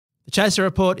The Chaser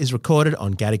Report is recorded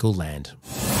on Gadigal land.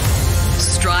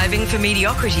 Striving for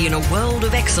mediocrity in a world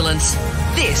of excellence.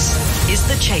 This is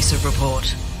the Chaser Report.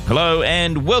 Hello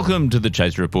and welcome to the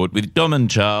Chaser Report with Dom and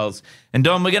Charles. And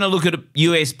Dom, we're going to look at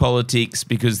US politics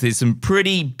because there's some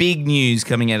pretty big news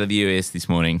coming out of the US this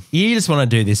morning. You just want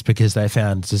to do this because they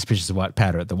found suspicious white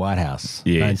powder at the White House,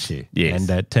 don't you? Yes. And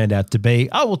it turned out to be,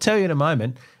 we'll tell you in a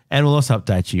moment, and we'll also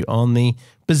update you on the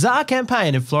bizarre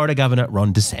campaign of Florida Governor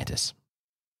Ron DeSantis.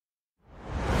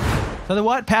 So the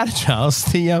white powder, Charles,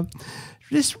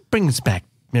 this brings back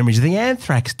memories of the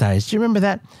anthrax days. Do you remember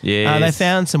that? Yes. They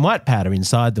found some white powder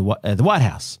inside the White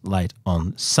House late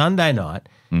on Sunday night.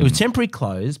 It was temporarily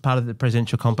closed. Part of the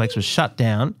presidential complex was shut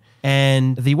down.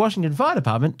 And the Washington Fire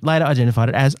Department later identified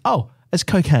it as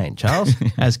cocaine, Charles,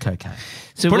 as cocaine.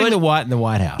 So putting the white in the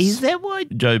White House. Is that why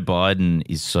Joe Biden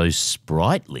is so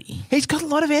sprightly? He's got a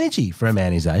lot of energy for a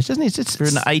man his age, doesn't he? For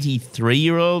an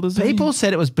 83-year-old, isn't he? People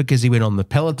said it was because he went on the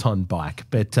Peloton bike,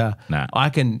 but I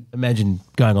can imagine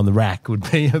going on the rack would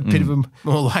be a bit of a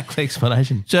more likely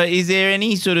explanation. So is there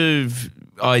any sort of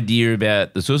idea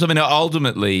about the source? I mean,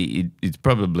 ultimately, it's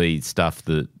probably stuff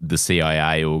that the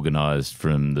CIA organised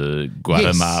from the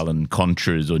Guatemalan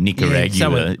Contras or Nicaragua,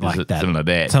 something like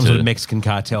that. Some sort of Mexican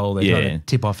cartel they're trying to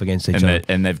tip off against each other.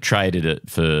 And they've traded it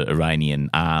for Iranian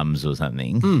arms or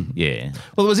something. Yeah.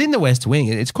 Well, it was in the West Wing.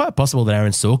 It's quite possible that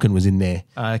Aaron Sorkin was in there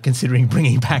considering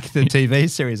bringing back the TV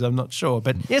series. I'm not sure.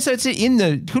 But, yeah, so it's in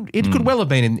the – it could well have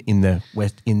been in the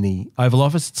West – in the Oval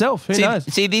Office itself. Who knows?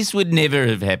 See, this would never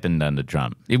have happened under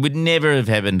Trump. It would never have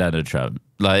happened under Trump.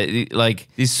 Like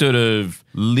this sort of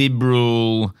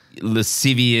liberal,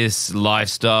 lascivious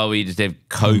lifestyle where you just have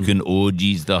coke and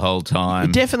orgies the whole time.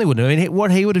 It definitely wouldn't. I mean, what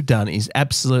he would have done is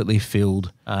absolutely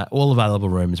filled all available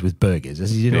rooms with burgers,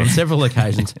 as he did on several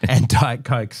occasions, and Diet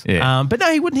Cokes. Yeah. But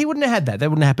no, he wouldn't have had that. That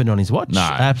wouldn't have happened on his watch. No.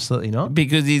 Absolutely not.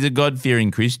 Because he's a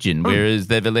God-fearing Christian, whereas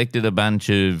they've elected a bunch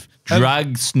of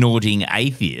drug-snorting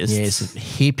atheists. Yes,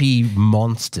 hippie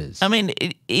monsters. I mean,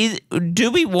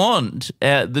 do we want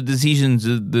the decisions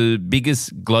of the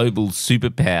biggest global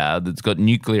superpower that's got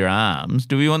nuclear arms?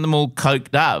 Do we want them all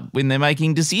coked up when they're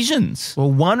making decisions? Well,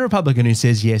 one Republican who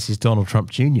says yes is Donald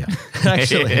Trump Jr.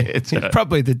 Actually, it's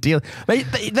probably the deal. But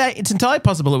it's entirely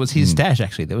possible it was his stash,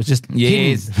 actually, that was just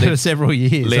hidden for several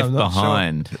years. Left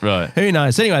behind. Sure. Right. Who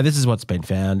knows? Anyway, this is what's been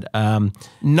found.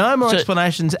 No more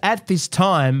explanations at this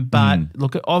time, but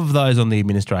look, of those on the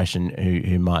administration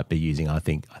who might be using, I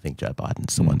think Joe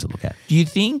Biden's the one to look at. Do you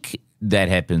think that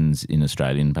happens in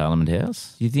Australian Parliament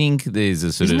House? Do you think there's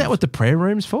a sort Isn't that what the prayer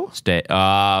room's for?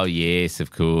 Oh, yes,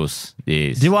 of course.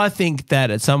 Yes. Do I think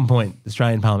that at some point the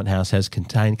Australian Parliament House has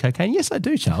contained cocaine? Yes, I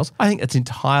do, Charles. I think it's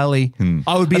entirely...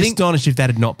 I would be astonished if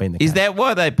that had not been the case. Is that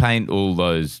why they paint all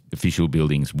those official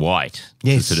buildings white?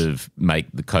 Yes. To sort of make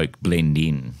the coke blend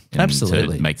in. Absolutely.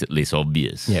 So it makes it less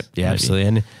obvious. Yep, yeah,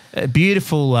 absolutely. And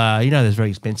beautiful, there's very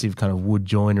expensive kind of wood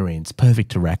joinery, and it's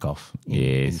perfect to rack off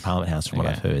in Parliament House from what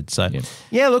I've heard. So,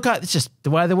 it's just the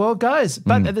way the world goes.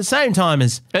 But at the same time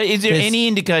as... Is there any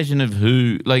indication of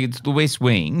who, like it's the West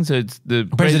Wing, so it's the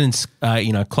president's,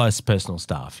 close personal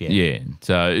staff, Yeah,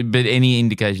 so, but any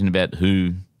indication about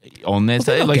who on that?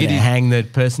 Well, like hang the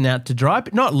person out to dry,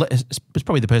 but it's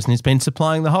probably the person who's been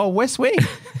supplying the whole West Wing.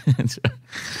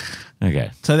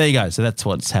 Okay. So there you go. So that's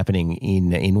what's happening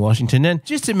in Washington. And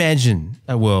just imagine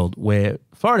a world where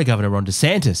Florida Governor Ron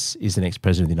DeSantis is the next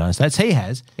president of the United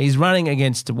States. He's running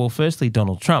against, firstly,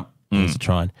 Donald Trump, who's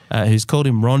called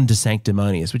him Ron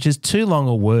DeSanctimonious, which is too long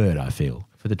a word, I feel,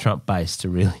 for the Trump base to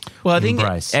really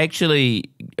embrace. I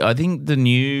think the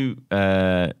new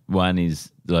one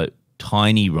is like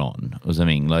Tiny Ron or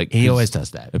something. Like he always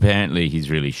does that. Apparently he's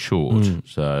really short.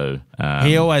 So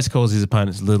he always calls his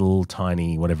opponents little,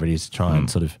 tiny, whatever it is, to try and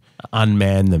sort of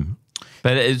unman them.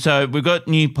 But so we've got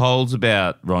new polls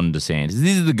about Ron DeSantis.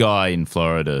 This is the guy in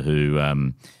Florida who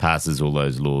passes all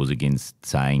those laws against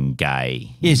saying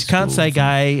gay. Yes, can't say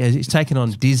gay. He's taken on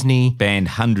Disney. Banned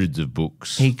hundreds of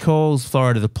books. He calls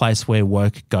Florida the place where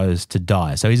woke goes to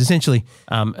die. So he's essentially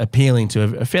appealing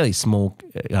to a fairly small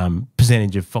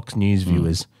percentage of Fox News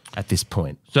viewers at this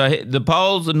point. So the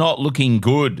polls are not looking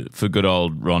good for good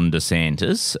old Ron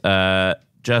DeSantis.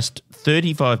 Just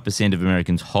 35% of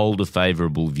Americans hold a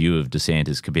favourable view of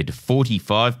DeSantis compared to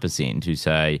 45% who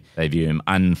say they view him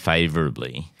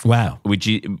unfavourably. Wow. Which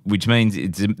means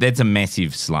that's a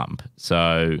massive slump.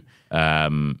 So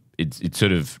it's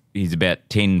sort of he's about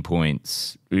 10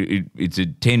 points. It's a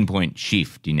 10-point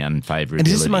shift in unfavourability. And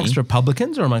is this amongst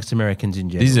Republicans or amongst Americans in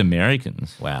general? This is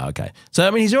Americans. Wow, okay. So, I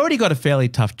mean, he's already got a fairly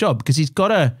tough job because he's got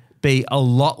to be a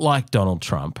lot like Donald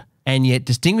Trump and yet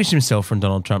distinguished himself from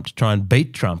Donald Trump to try and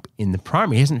beat Trump in the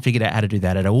primary. He hasn't figured out how to do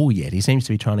that at all yet. He seems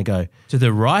to be trying to go to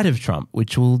the right of Trump,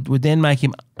 which would then make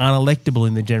him unelectable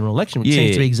in the general election, which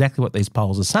seems to be exactly what these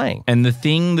polls are saying. And the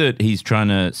thing that he's trying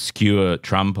to skewer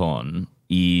Trump on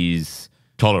is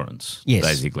tolerance,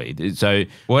 basically. So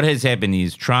what has happened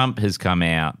is Trump has come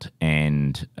out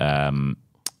and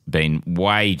been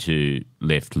way too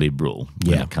left liberal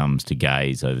when it comes to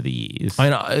gays over the years. I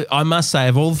mean, I must say,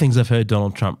 of all the things I've heard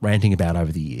Donald Trump ranting about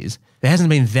over the years, there hasn't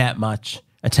been that much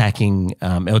attacking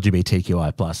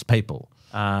LGBTQI plus people,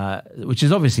 which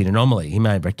is obviously an anomaly. He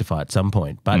may rectify at some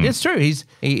point, but it's true.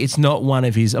 It's not one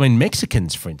of his. I mean,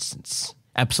 Mexicans, for instance,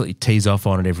 absolutely tease off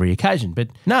on it every occasion, but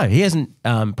no, he hasn't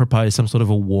proposed some sort of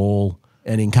a wall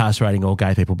and incarcerating all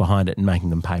gay people behind it and making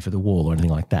them pay for the wall or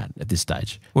anything like that at this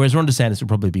stage. Whereas Ron DeSantis would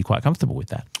probably be quite comfortable with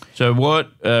that. So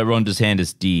what Ron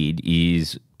DeSantis did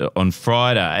is on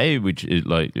Friday, which is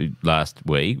like last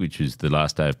week, which was the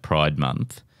last day of Pride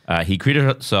Month, he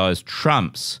criticised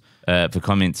Trump's for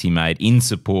comments he made in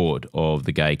support of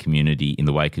the gay community in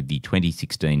the wake of the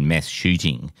 2016 mass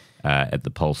shooting at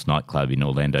the Pulse nightclub in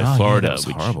Orlando, Florida,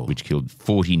 which killed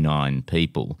 49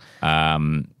 people.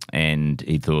 And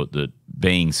he thought that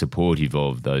being supportive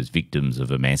of those victims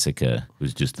of a massacre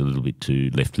was just a little bit too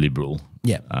left liberal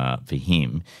for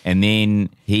him. And then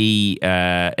the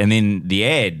ad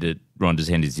that Ron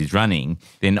DeSantis is running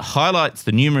then highlights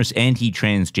the numerous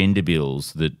anti-transgender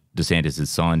bills that DeSantis has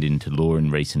signed into law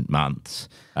in recent months,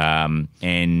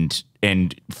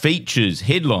 and features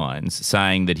headlines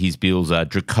saying that his bills are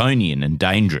draconian and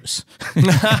dangerous,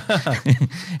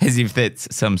 as if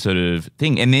that's some sort of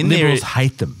thing. And then liberals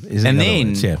hate them.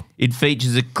 It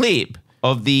features a clip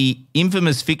of the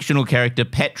infamous fictional character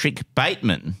Patrick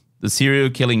Bateman, the serial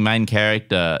killing main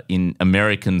character in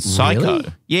American Psycho.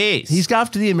 Really? Yes. He's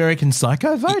after the American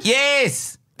Psycho vote?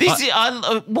 Yes.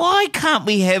 Why can't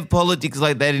we have politics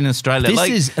like that in Australia? This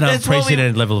is an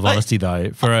unprecedented level of honesty, though,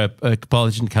 for a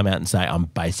politician to come out and say, I'm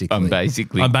Patrick Bateman.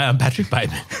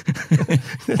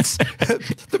 That's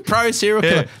the pro serial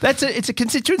killer. It's a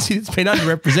constituency that's been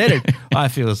underrepresented, I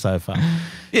feel so far.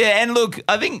 Yeah, and look,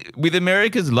 I think with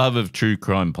America's love of true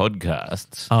crime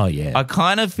podcasts, I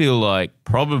kind of feel like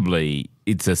probably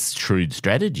it's a shrewd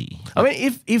strategy. I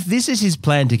mean, if this is his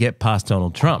plan to get past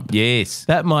Donald Trump,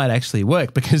 that might actually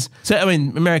work because,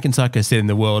 American Psycho said in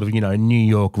the world of, New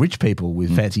York rich people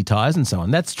with fancy ties and so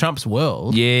on, that's Trump's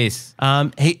world. Yes.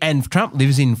 And Trump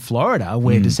lives in Florida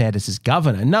where DeSantis is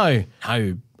governor. No,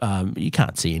 you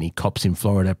can't see any cops in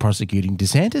Florida prosecuting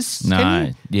DeSantis.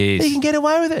 No, yes. He can get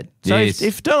away with it. So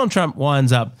if Donald Trump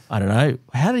winds up, I don't know,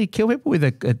 how did he kill people with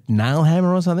a nail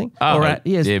hammer or something? Bone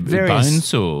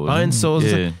saws. Bone saws.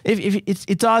 Yeah. If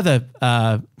it's either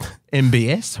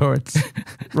MBS or it's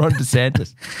Ron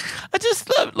DeSantis. I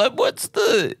just love,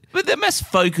 but they must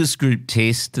focus group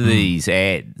test these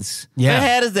ads. Yeah. So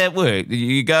how does that work?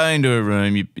 You go into a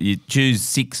room, you choose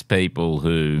 6 people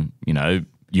who,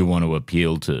 you want to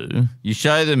appeal to. You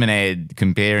show them an ad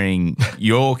comparing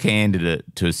your candidate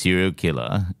to a serial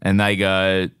killer and they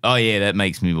go, oh, yeah, that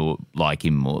makes me like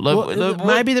him more.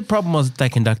 Maybe the problem was they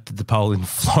conducted the poll in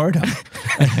Florida.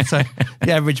 So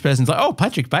the average person's like, oh,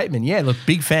 Patrick Bateman,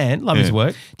 big fan, love his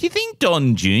work. Do you think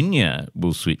Don Jr.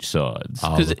 will switch sides?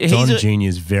 Don Jr.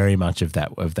 is very much of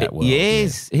that world.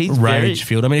 Yes. Yeah. He's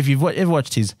rage-filled. I mean, if you've ever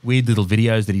watched his weird little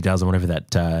videos that he does on whatever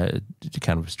that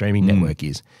kind of streaming network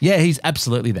is, he's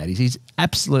absolutely that. He's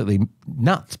absolutely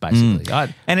nuts, basically.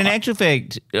 And in actual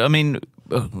fact, I mean,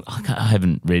 I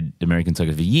haven't read American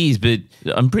Psycho for years, but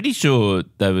I'm pretty sure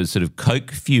they were sort of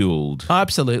coke-fueled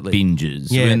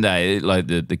binges when they, like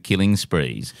the killing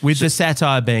sprees. With the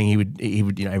satire being he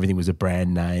would everything was a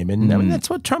brand name. And I mean, that's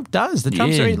what Trump does. The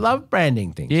Trumps really love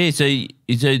branding things. Yeah,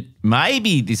 so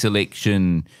maybe this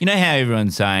election, you know how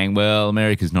everyone's saying, well,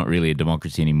 America's not really a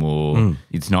democracy anymore.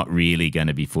 It's not really going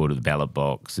to be fought at the ballot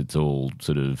box. It's all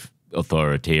sort of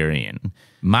authoritarian.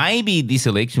 Maybe this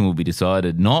election will be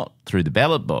decided not through the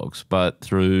ballot box, but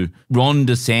through Ron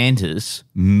DeSantis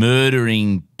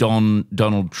murdering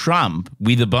Donald Trump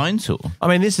with a bone saw. I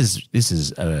mean, this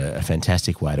is a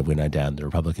fantastic way to winnow down the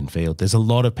Republican field. There's a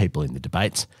lot of people in the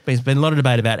debates. There's been a lot of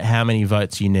debate about how many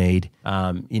votes you need,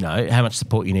 how much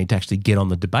support you need to actually get on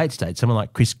the debate stage. Someone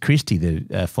like Chris Christie,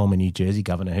 the former New Jersey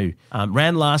governor who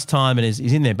ran last time and is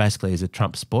in there basically as a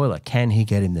Trump spoiler. Can he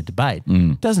get in the debate?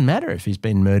 Doesn't matter if he's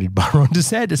been murdered by Ron DeSantis.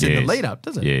 sad to see the lead up,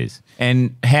 doesn't it? Yes.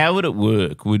 And how would it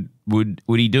work? Would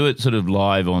he do it sort of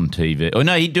live on TV? Oh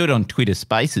no, he'd do it on Twitter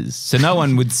Spaces, so no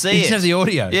one would see He'd it. just have the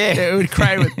audio. Yeah, it would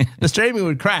crash. The streaming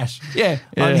would crash. Yeah.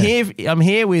 I'm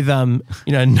here with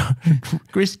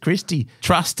Christy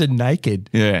trussed and naked.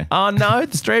 Yeah. Oh no,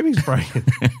 the streaming's broken.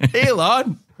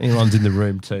 Elon's in the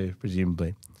room too,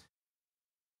 presumably.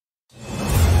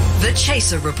 The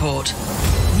Chaser Report.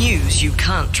 News you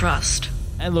can't trust.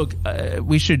 And look,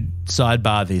 we should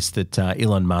sidebar this that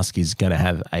Elon Musk is going to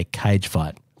have a cage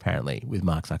fight, apparently, with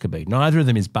Mark Zuckerberg. Neither of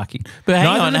them is bucking. But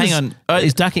hang on.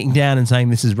 He's ducking down and saying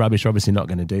this is rubbish, obviously not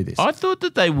going to do this. I thought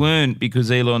that they weren't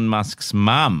because Elon Musk's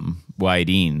mum weighed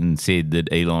in and said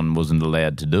that Elon wasn't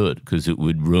allowed to do it because it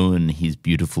would ruin his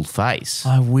beautiful face.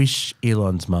 I wish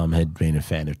Elon's mum had been a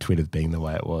fan of Twitter being the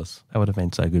way it was. That would have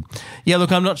been so good. Yeah,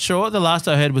 look, I'm not sure. The last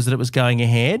I heard was that it was going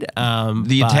ahead.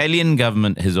 The Italian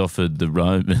government has offered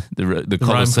the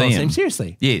Colosseum.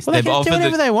 Seriously? Yes. Well, they can do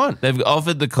whatever they want. They've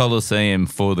offered the Colosseum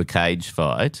for the cage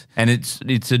fight, and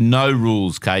it's a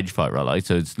no-rules cage fight, right? Like,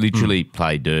 so it's literally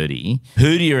play dirty.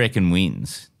 Who do you reckon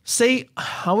wins? See,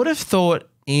 I would have thought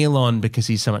Elon because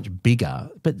he's so much bigger,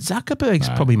 but Zuckerberg's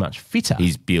probably much fitter.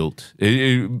 He's built.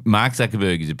 Mark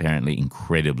Zuckerberg is apparently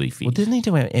incredibly fit. Well, didn't he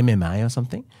do MMA or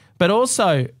something? But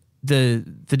also the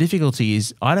difficulty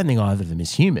is I don't think either of them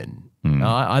is human.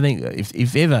 I think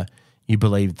if ever you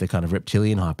believe the kind of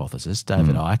reptilian hypothesis,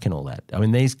 David Icke and all that, I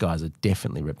mean, these guys are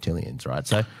definitely reptilians, right?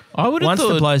 So I would have once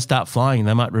thought, the blows start flying,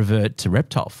 they might revert to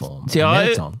reptile form. See,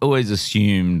 I always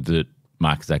assumed that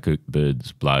Mark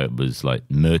Zuckerberg's blow was like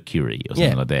mercury or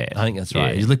something like that. I think that's right.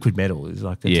 Yeah. He's liquid metal. He's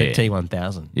like the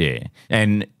T1000. Yeah.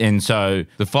 And so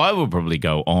the fight will probably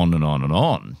go on and on and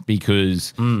on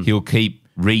because he'll keep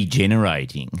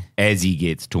regenerating as he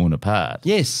gets torn apart.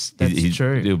 Yes, that's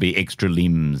true. There'll be extra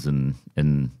limbs and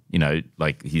you know,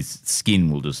 like his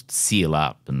skin will just seal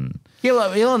up and... Yeah,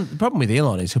 well, the problem with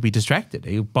Elon is he'll be distracted.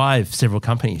 He'll buy several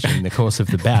companies during the course of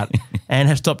the bout and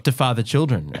have stopped to father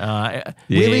children. Will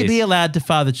he be allowed to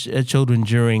father children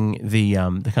during the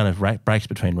kind of breaks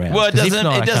between rounds? Well,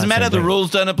 it doesn't matter. The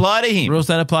rules don't apply to him. The rules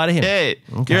don't apply to him.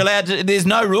 Yeah, okay. You're allowed to. There's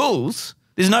no rules.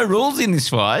 There's no rules in this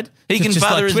fight. He can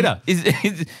father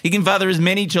he can father as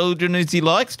many children as he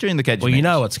likes during the cage match. You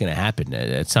know what's going to happen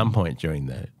at some point during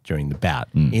the bout.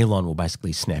 Elon will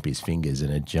basically snap his fingers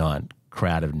and a giant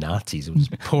crowd of Nazis will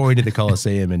just pour into the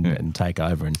Colosseum and take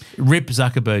over and rip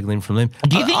Zuckerberg limb from limb.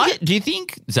 Do you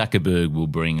think Zuckerberg will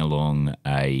bring along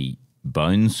a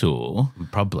bone saw?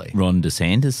 Probably. Ron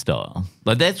DeSantis style.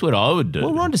 Like, that's what I would do.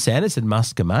 Well, Ron DeSantis and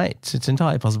Musk are mates. It's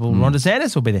entirely possible Ron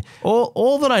DeSantis will be there.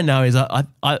 All that I know is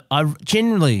I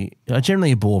generally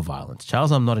abhor violence.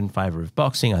 Charles, I'm not in favour of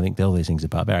boxing. I think all these things are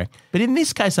barbaric. But in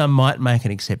this case, I might make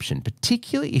an exception,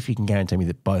 particularly if you can guarantee me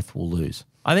that both will lose.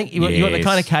 I think you want the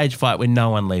kind of cage fight where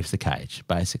no one leaves the cage,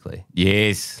 basically.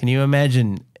 Yes. Can you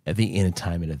imagine the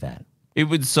entertainment of that? It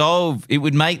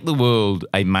would make the world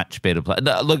a much better place.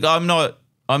 Look, I'm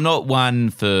not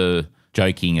one for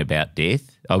joking about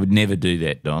death. I would never do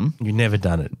that, Dom. You've never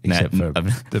done it except for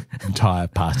the entire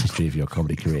past history of your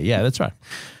comedy career. Yeah, that's right.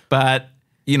 But,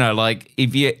 you know, like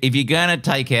if you're going to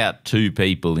take out two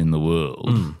people in the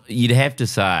world, you'd have to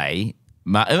say,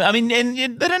 I mean, and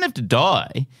they don't have to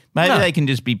die. Maybe they can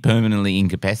just be permanently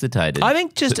incapacitated. I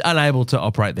think just unable to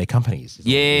operate their companies.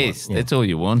 Yes, that's all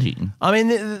you're wanting. I mean,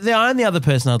 the only other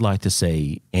person I'd like to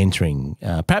see entering,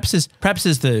 perhaps as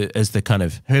the kind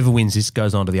of whoever wins this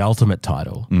goes on to the ultimate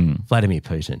title, Vladimir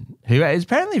Putin, who is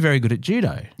apparently very good at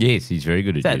judo. Yes, he's very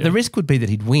good at judo. The risk would be that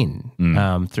he'd win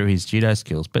through his judo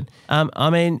skills. But I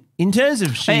mean, in terms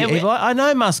of sheer evil, I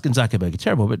know Musk and Zuckerberg are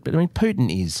terrible, but I mean,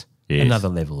 Putin is another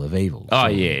level of evil. Oh,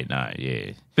 yeah, no,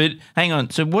 yeah. But hang on,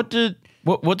 so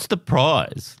what's the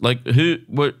prize? Like,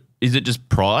 what is it? Just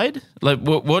pride? Like,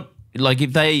 what? Like,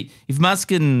 if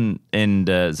Musk and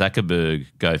Zuckerberg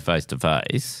go face to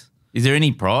face, is there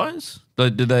any prize?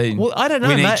 Like, do they? Well, I don't know.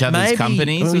 Win each other's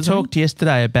companies. We talked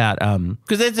yesterday about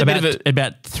because that's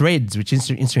about threads, which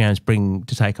Instagram's bring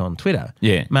to take on Twitter.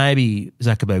 Yeah, maybe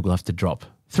Zuckerberg will have to drop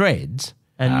threads,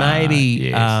 and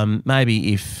maybe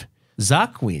if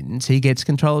Zuck wins, he gets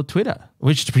control of Twitter,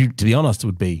 which, to be honest,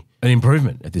 would be an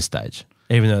improvement at this stage,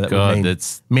 even though that would mean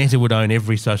Meta would own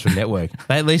every social network.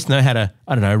 They at least know how to,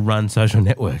 run social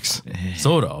networks,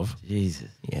 sort of.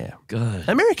 Jesus. Yeah. God.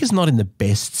 America's not in the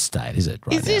best state, is it,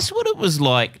 right Is this what it was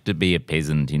like to be a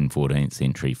peasant in 14th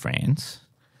century France?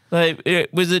 Like,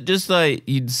 was it just like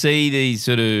you'd see these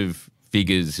sort of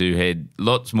figures who had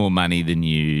lots more money than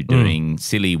you doing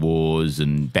silly wars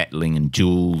and battling and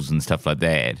duels and stuff like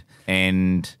that,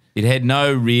 and it had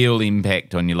no real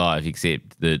impact on your life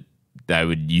except that they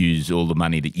would use all the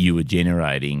money that you were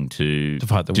generating to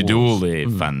fight the do wars. all their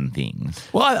fun things.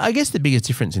 Well, I guess the biggest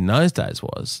difference in those days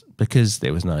was because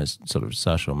there was no sort of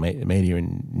social media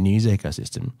and news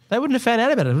ecosystem, they wouldn't have found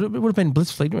out about it. It would have been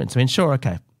blissful ignorance. I mean, sure,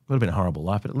 okay, it would have been a horrible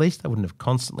life, but at least they wouldn't have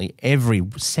constantly, every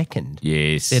second,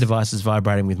 Yes. their devices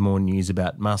vibrating with more news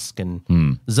about Musk and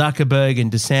Zuckerberg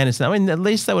and DeSantis. I mean, at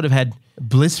least they would have had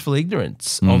blissful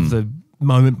ignorance of the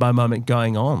moment by moment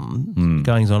goings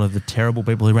on of the terrible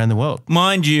people who ran the world.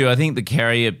 Mind you, I think the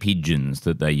carrier pigeons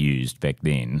that they used back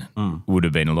then would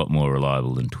have been a lot more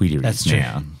reliable than Twitter That's is true.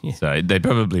 now. Yeah. So they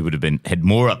probably would have had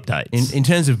more updates. In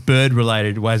terms of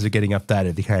bird-related ways of getting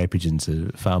updated, the carrier pigeons are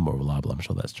far more reliable. I'm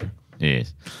sure that's true.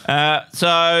 Yes.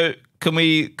 So can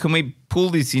we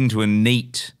pull this into a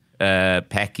neat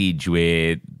package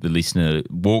where the listener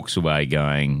walks away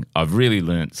going, I've really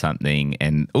learnt something,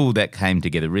 and that came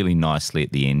together really nicely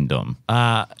at the end, Dom.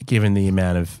 Given the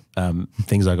amount of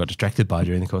things I got distracted by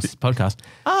during the course of this podcast,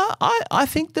 I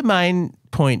think the main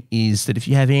point is that if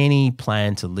you have any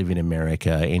plan to live in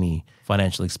America, any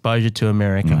financial exposure to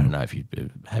America, I don't know if you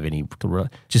have any,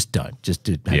 just don't. Just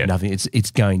do have nothing.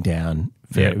 It's going down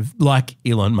like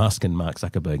Elon Musk and Mark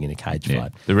Zuckerberg in a cage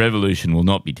fight. The revolution will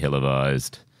not be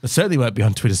televised. It certainly won't be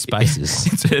on Twitter Spaces.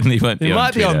 It certainly won't be It on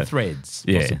might be Twitter. on Threads,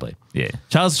 Yeah. possibly. Yeah.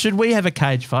 Charles, should we have a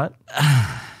cage fight?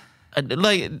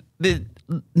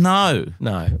 No, it's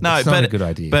not a good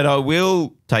idea. But I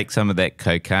will take some of that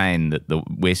cocaine that the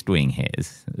West Wing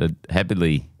has. I'd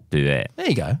happily do that. There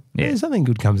you go. Yeah. Something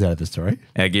good comes out of the story.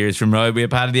 Our gear is from Road. We are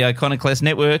part of the Iconoclast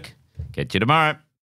Network. Catch you tomorrow.